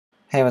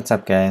Hey, what's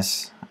up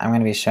guys? I'm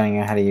going to be showing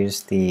you how to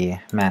use the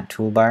mat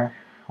toolbar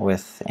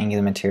with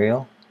Angular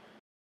Material.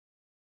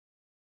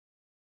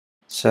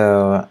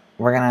 So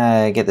we're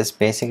going to get this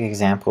basic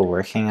example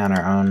working on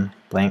our own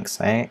blank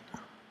site.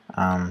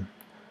 So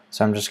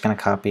I'm just going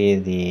to copy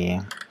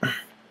the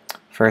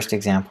first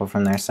example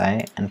from their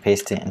site and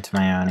paste it into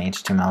my own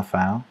HTML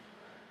file.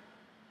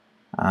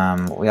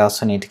 We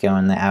also need to go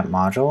in the app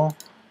module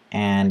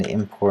and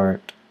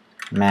import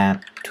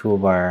mat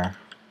toolbar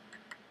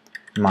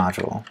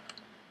module.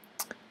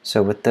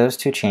 So with those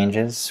two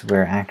changes,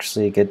 we're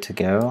actually good to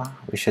go.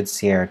 We should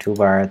see our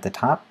toolbar at the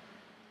top.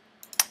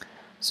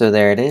 So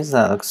there it is,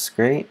 that looks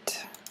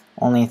great.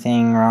 Only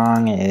thing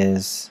wrong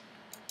is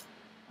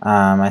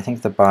I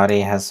think the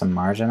body has some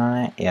margin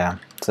on it. Yeah,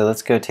 so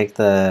let's go take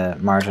the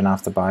margin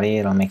off the body,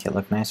 it'll make it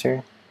look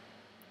nicer.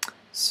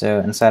 So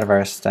inside of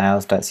our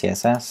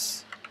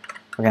styles.css,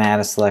 we're going to add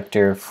a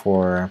selector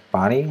for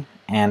body,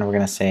 and we're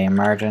going to say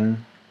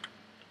margin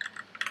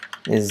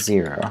is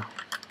 0.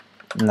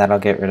 And that'll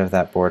get rid of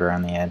that border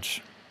on the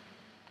edge.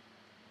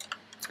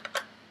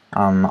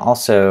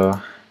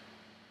 Also,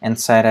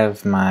 inside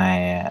of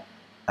my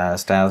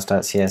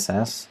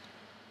styles.css,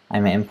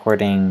 I'm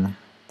importing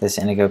this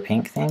indigo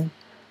pink theme.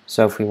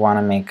 So if we want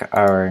to make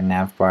our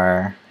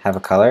navbar have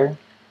a color,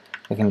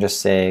 we can just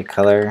say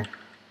color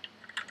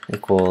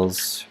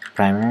equals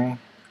primary,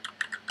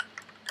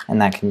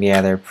 and that can be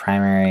either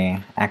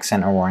primary,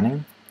 accent, or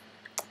warning.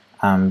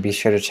 Be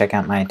sure to check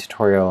out my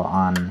tutorial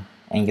on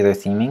Angular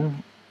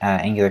theming,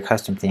 Angular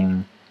custom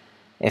theming,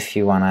 if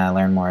you want to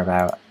learn more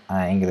about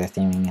Angular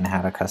theming and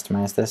how to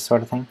customize this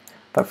sort of thing.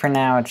 But for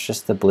now, it's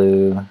just the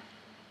blue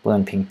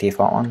and pink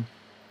default one.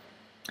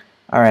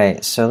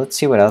 Alright, so let's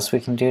see what else we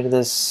can do to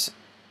this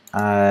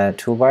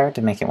toolbar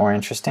to make it more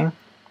interesting.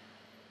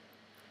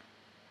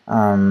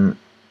 So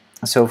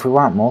if we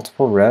want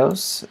multiple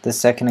rows, the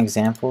second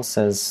example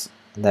says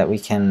that we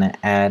can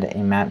add a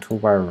mat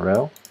toolbar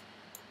row.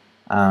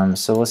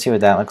 So we'll see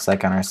what that looks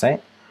like on our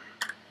site.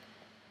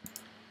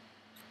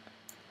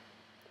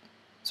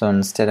 So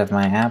instead of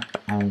my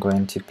app, I'm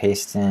going to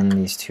paste in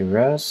these two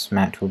rows,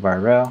 mat toolbar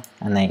row,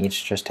 and they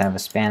each just have a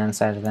span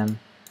inside of them,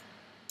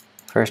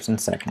 first and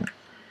second.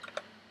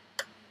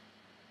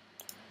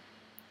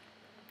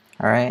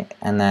 Alright,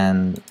 and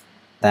then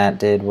that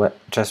did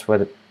just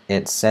what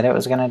it said it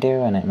was going to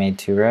do, and it made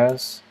two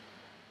rows.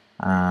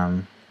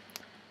 So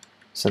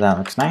that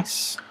looks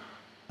nice.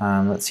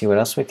 Let's see what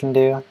else we can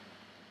do.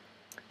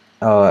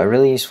 Oh, a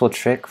really useful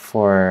trick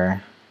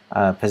for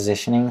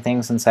positioning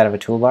things inside of a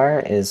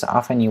toolbar is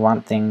often you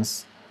want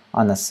things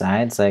on the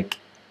sides, like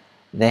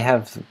they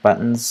have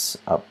buttons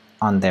up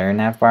on their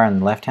navbar on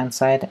the left hand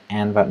side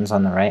and buttons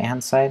on the right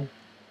hand side.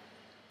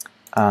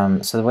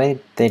 So the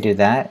way they do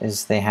that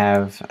is they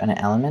have an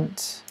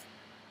element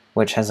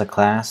which has a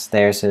class.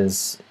 Theirs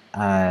is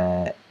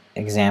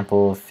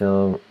example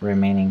fill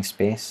remaining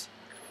space.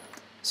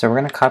 So we're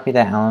going to copy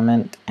that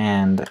element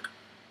and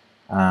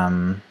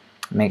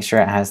make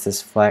sure it has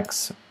this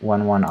flex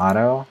 1:1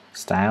 auto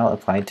style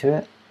applied to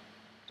it.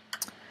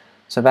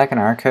 So back in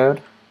our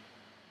code,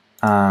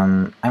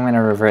 I'm going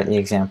to revert the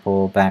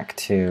example back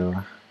to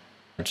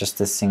just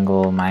a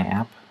single my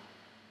app.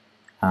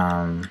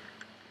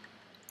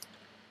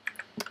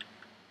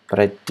 But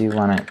I do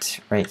want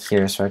it right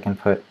here, so I can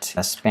put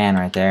a span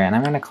right there, and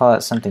I'm going to call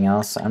it something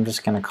else. I'm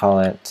just going to call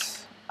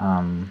it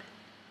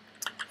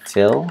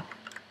fill,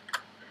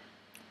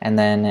 and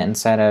then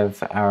inside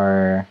of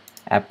our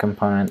app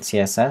component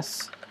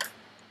CSS,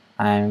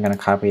 I'm going to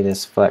copy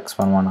this flex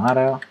 1:1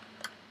 auto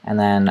and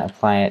then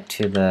apply it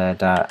to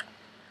the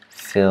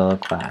 .fill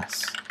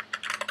class.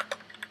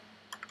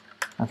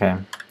 Okay,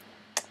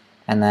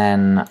 and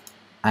then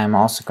I'm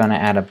also going to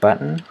add a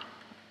button,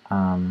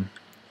 and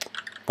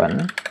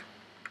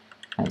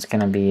it's going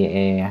to be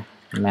a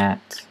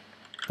mat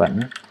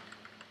button,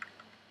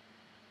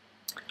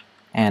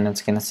 and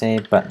it's going to say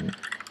button.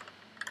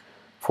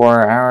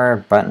 For our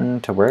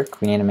button to work,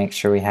 we need to make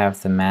sure we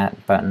have the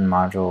mat button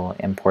module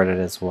imported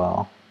as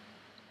well.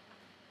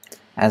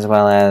 As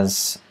well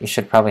as, you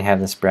should probably have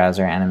this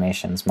browser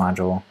animations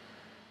module.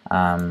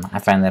 I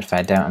find that if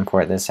I don't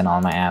import this in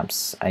all my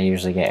apps, I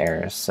usually get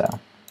errors, so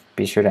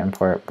be sure to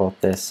import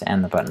both this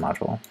and the button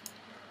module.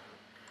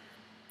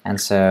 And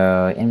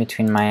so in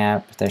between my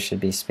app, there should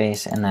be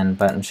space, and then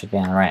button should be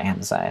on the right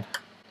hand side.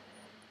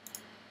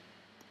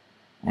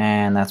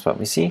 And that's what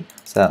we see,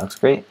 so that looks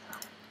great.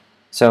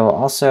 So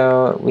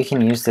also, we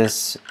can use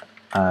this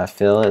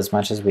fill as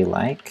much as we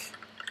like.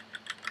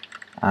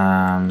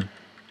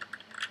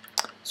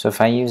 So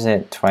if I use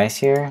it twice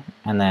here,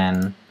 and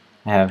then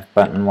I have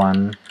button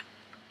 1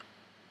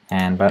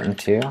 and button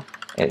 2,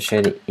 it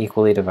should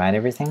equally divide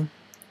everything.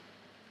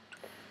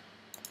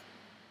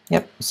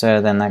 Yep,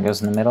 so then that goes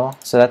in the middle.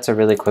 So that's a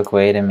really quick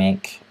way to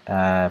make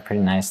a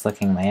pretty nice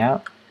looking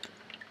layout.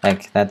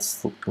 Like,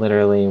 that's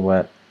literally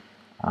what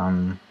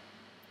the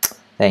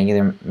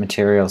Angular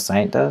Material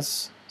site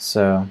does,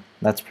 so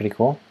that's pretty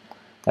cool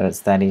that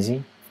it's that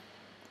easy.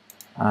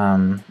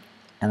 And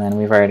then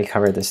we've already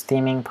covered this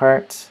theming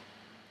part,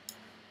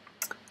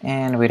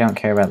 and we don't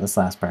care about this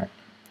last part.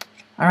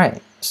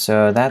 Alright,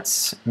 so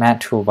that's mat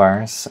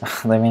toolbars.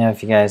 Let me know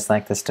if you guys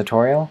like this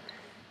tutorial,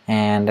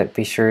 and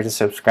be sure to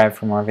subscribe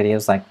for more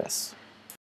videos like this.